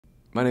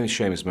My name is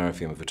Seamus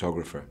Murphy. I'm a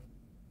photographer.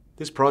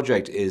 This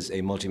project is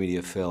a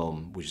multimedia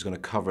film which is going to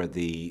cover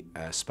the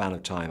span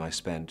of time I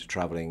spent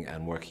traveling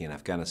and working in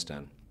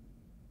Afghanistan.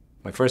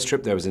 My first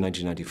trip there was in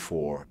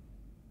 1994.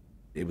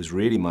 It was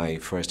really my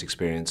first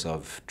experience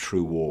of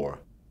true war.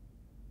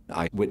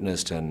 I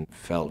witnessed and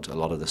felt a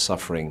lot of the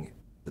suffering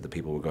that the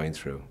people were going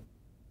through.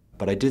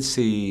 But I did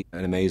see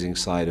an amazing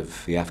side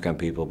of the Afghan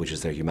people, which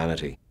is their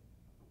humanity.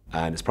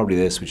 And it's probably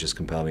this which has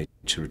compelled me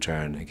to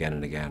return again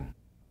and again.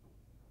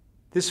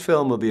 This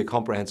film will be a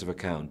comprehensive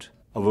account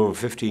of over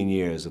 15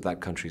 years of that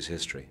country's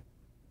history.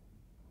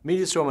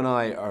 MediaStorm and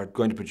I are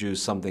going to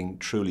produce something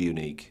truly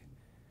unique.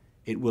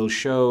 It will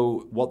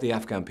show what the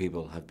Afghan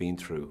people have been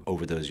through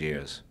over those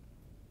years.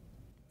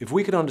 If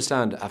we can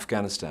understand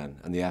Afghanistan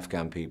and the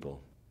Afghan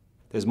people,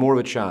 there's more of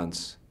a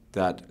chance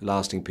that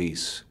lasting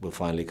peace will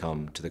finally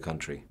come to the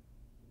country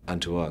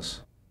and to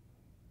us.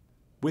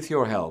 With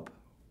your help,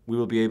 we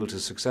will be able to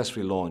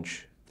successfully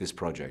launch this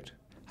project.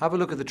 Have a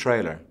look at the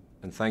trailer,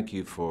 and thank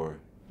you for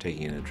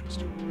taking an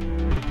interest.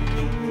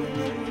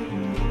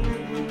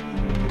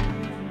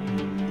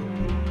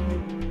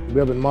 We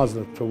have been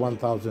Muslim for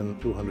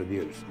 1,200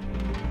 years.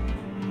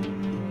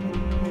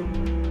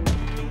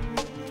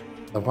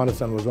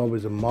 Afghanistan was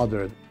always a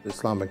moderate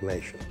Islamic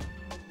nation.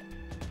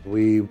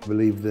 We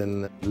believed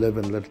in live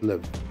and let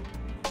live.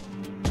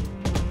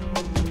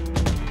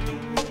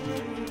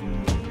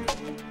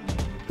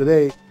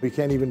 Today, we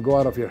can't even go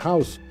out of your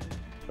house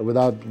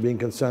without being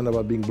concerned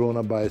about being blown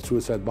up by a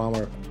suicide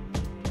bomber.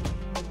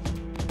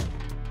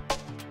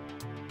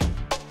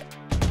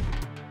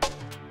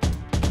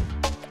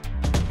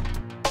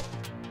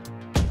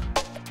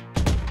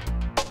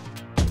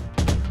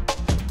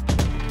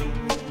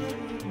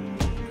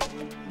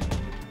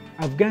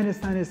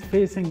 Afghanistan is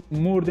facing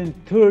more than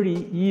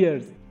 30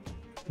 years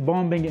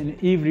bombing in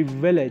every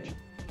village,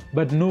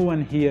 but no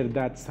one hears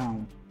that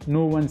sound.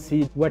 No one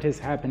sees what is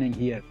happening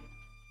here.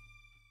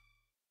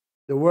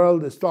 The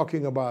world is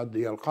talking about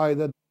the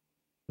Al-Qaeda.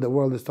 The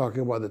world is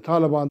talking about the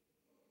Taliban.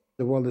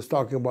 The world is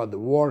talking about the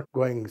war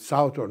going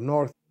south or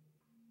north.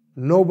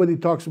 Nobody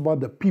talks about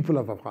the people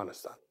of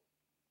Afghanistan,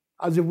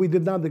 as if we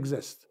did not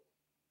exist.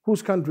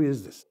 Whose country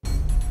is this?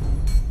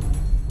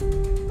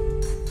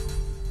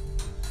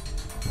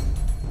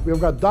 We've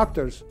got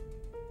doctors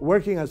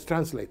working as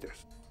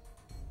translators.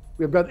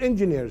 We've got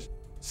engineers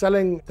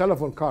selling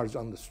telephone cards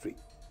on the street.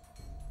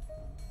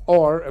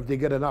 Or if they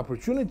get an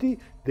opportunity,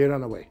 they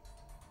run away.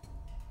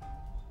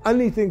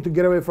 Anything to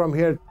get away from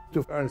here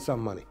to earn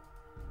some money.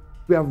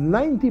 We have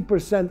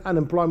 90%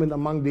 unemployment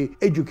among the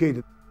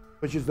educated,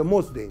 which is the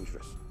most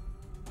dangerous.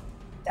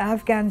 The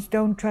Afghans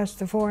don't trust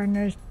the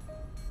foreigners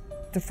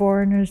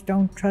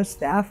don't trust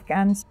the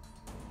Afghans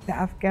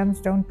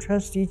don't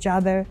trust each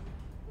other.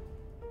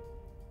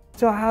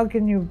 So how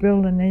can you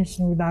build a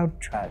nation without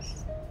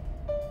trust?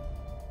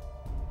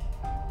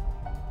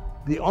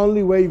 The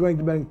only way you're going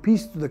to bring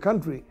peace to the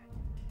country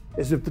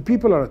is if the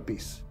people are at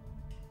peace.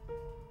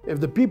 If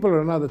the people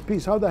are not at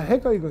peace, how the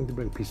heck are you going to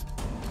bring peace?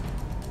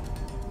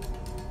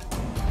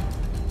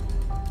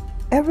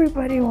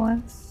 Everybody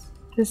wants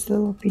this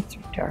little piece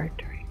of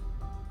territory.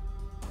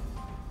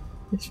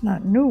 It's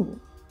not new,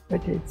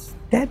 but it's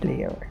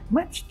deadlier,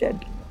 much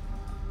deadlier.